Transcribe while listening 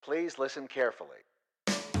Please listen carefully.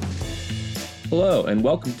 Hello, and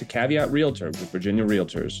welcome to Caveat Realtor with Virginia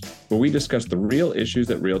Realtors, where we discuss the real issues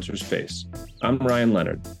that realtors face. I'm Ryan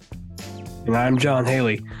Leonard. And I'm John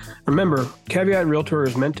Haley. Remember, Caveat Realtor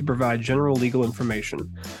is meant to provide general legal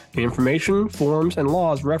information. The information, forms, and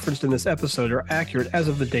laws referenced in this episode are accurate as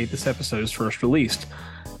of the date this episode is first released.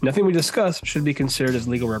 Nothing we discuss should be considered as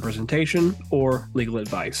legal representation or legal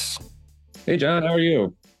advice. Hey, John, how are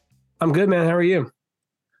you? I'm good, man. How are you?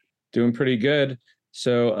 Doing pretty good.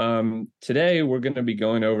 So today we're going to be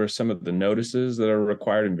going over some of the notices that are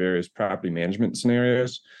required in various property management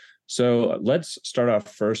scenarios. So let's start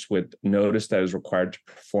off first with notice that is required to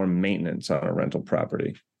perform maintenance on a rental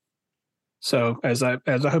property. So as I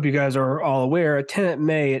hope you guys are all aware, a tenant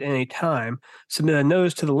may at any time submit a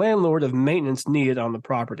notice to the landlord of maintenance needed on the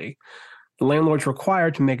property. The landlord's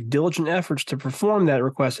required to make diligent efforts to perform that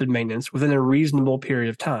requested maintenance within a reasonable period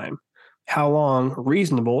of time. How long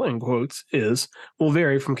reasonable, in quotes, is will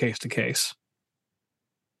vary from case to case.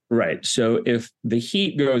 Right. So if the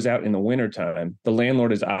heat goes out in the wintertime, the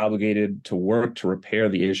landlord is obligated to work to repair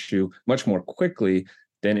the issue much more quickly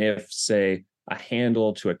than if, say, a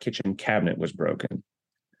handle to a kitchen cabinet was broken.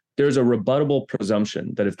 There's a rebuttable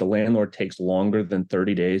presumption that if the landlord takes longer than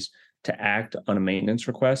 30 days to act on a maintenance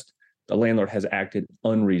request, the landlord has acted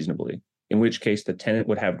unreasonably, in which case the tenant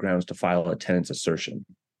would have grounds to file a tenant's assertion.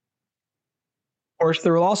 Of course,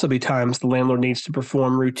 there will also be times the landlord needs to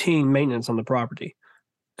perform routine maintenance on the property.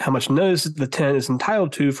 How much notice the tenant is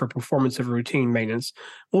entitled to for performance of routine maintenance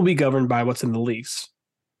will be governed by what's in the lease.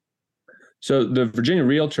 So the Virginia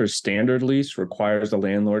Realtors standard lease requires the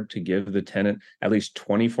landlord to give the tenant at least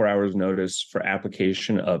 24 hours notice for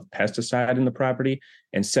application of pesticide in the property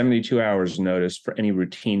and 72 hours notice for any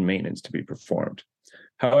routine maintenance to be performed.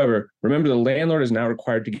 However, remember the landlord is now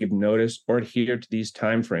required to give notice or adhere to these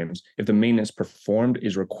timeframes if the maintenance performed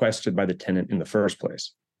is requested by the tenant in the first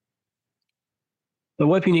place. But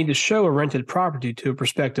what if you need to show a rented property to a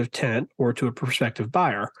prospective tenant or to a prospective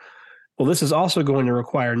buyer? Well, this is also going to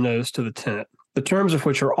require notice to the tenant, the terms of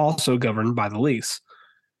which are also governed by the lease.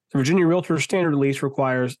 The Virginia Realtor standard lease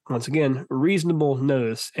requires, once again, reasonable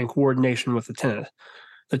notice and coordination with the tenant.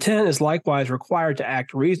 The tenant is likewise required to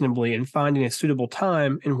act reasonably in finding a suitable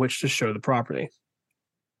time in which to show the property.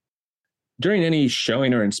 During any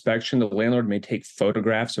showing or inspection, the landlord may take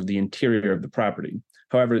photographs of the interior of the property.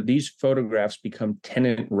 However, these photographs become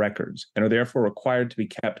tenant records and are therefore required to be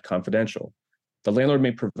kept confidential. The landlord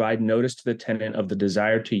may provide notice to the tenant of the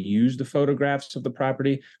desire to use the photographs of the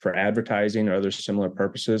property for advertising or other similar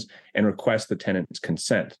purposes and request the tenant's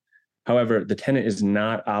consent. However, the tenant is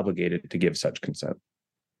not obligated to give such consent.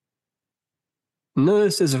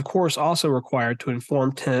 Notice is, of course, also required to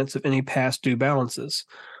inform tenants of any past due balances.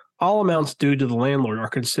 All amounts due to the landlord are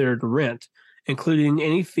considered rent, including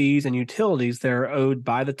any fees and utilities that are owed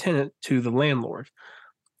by the tenant to the landlord.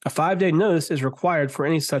 A 5-day notice is required for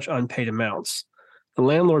any such unpaid amounts. The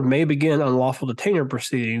landlord may begin unlawful detainer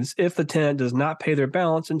proceedings if the tenant does not pay their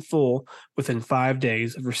balance in full within 5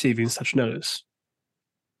 days of receiving such notice.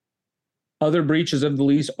 Other breaches of the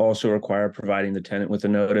lease also require providing the tenant with a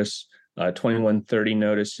notice. 2130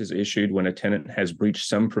 notice is issued when a tenant has breached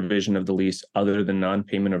some provision of the lease other than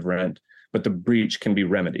non-payment of rent, but the breach can be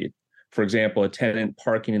remedied. For example, a tenant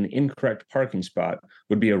parking in the incorrect parking spot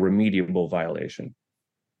would be a remediable violation.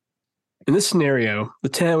 In this scenario, the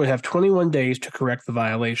tenant would have 21 days to correct the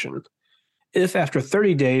violation. If after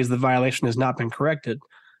 30 days the violation has not been corrected,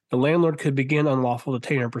 the landlord could begin unlawful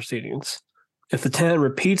detainer proceedings. If the tenant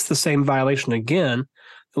repeats the same violation again,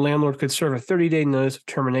 the landlord could serve a 30-day notice of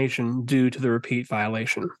termination due to the repeat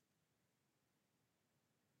violation.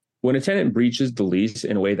 When a tenant breaches the lease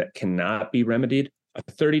in a way that cannot be remedied, a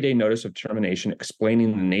 30-day notice of termination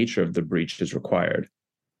explaining the nature of the breach is required.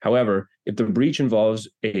 However, if the breach involves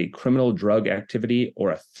a criminal drug activity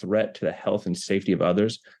or a threat to the health and safety of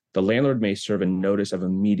others, the landlord may serve a notice of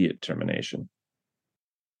immediate termination.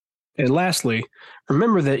 And lastly,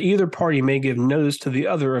 remember that either party may give notice to the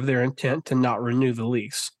other of their intent to not renew the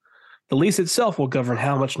lease. The lease itself will govern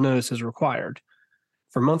how much notice is required.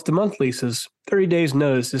 For month-to-month leases, 30 days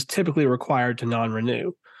notice is typically required to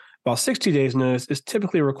non-renew, while 60 days notice is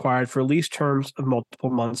typically required for lease terms of multiple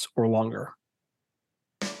months or longer.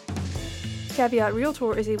 Caveat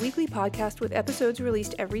Realtor is a weekly podcast with episodes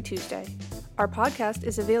released every Tuesday. Our podcast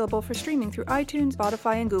is available for streaming through iTunes,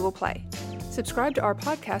 Spotify, and Google Play. Subscribe to our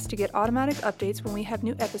podcast to get automatic updates when we have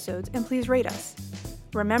new episodes, and please rate us.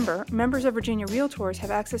 Remember, members of Virginia Realtors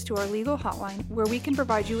have access to our legal hotline where we can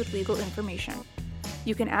provide you with legal information.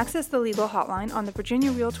 You can access the legal hotline on the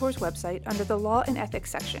Virginia Realtors website under the Law and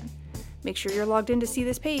Ethics section. Make sure you're logged in to see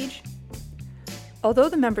this page. Although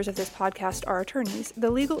the members of this podcast are attorneys,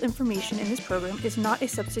 the legal information in this program is not a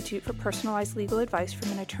substitute for personalized legal advice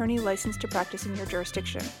from an attorney licensed to practice in your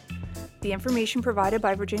jurisdiction. The information provided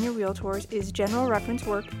by Virginia Realtors is general reference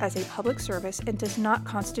work as a public service and does not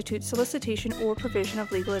constitute solicitation or provision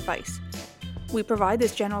of legal advice. We provide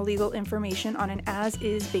this general legal information on an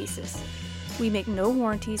as-is basis. We make no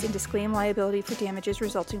warranties and disclaim liability for damages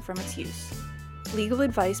resulting from its use. Legal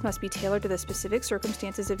advice must be tailored to the specific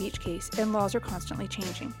circumstances of each case, and laws are constantly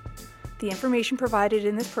changing. The information provided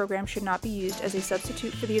in this program should not be used as a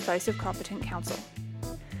substitute for the advice of competent counsel.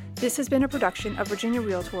 This has been a production of Virginia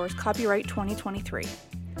Realtors, copyright 2023.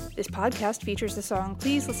 This podcast features the song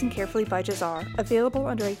Please Listen Carefully by Jahzzar, available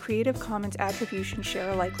under a Creative Commons Attribution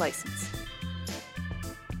Share Alike license.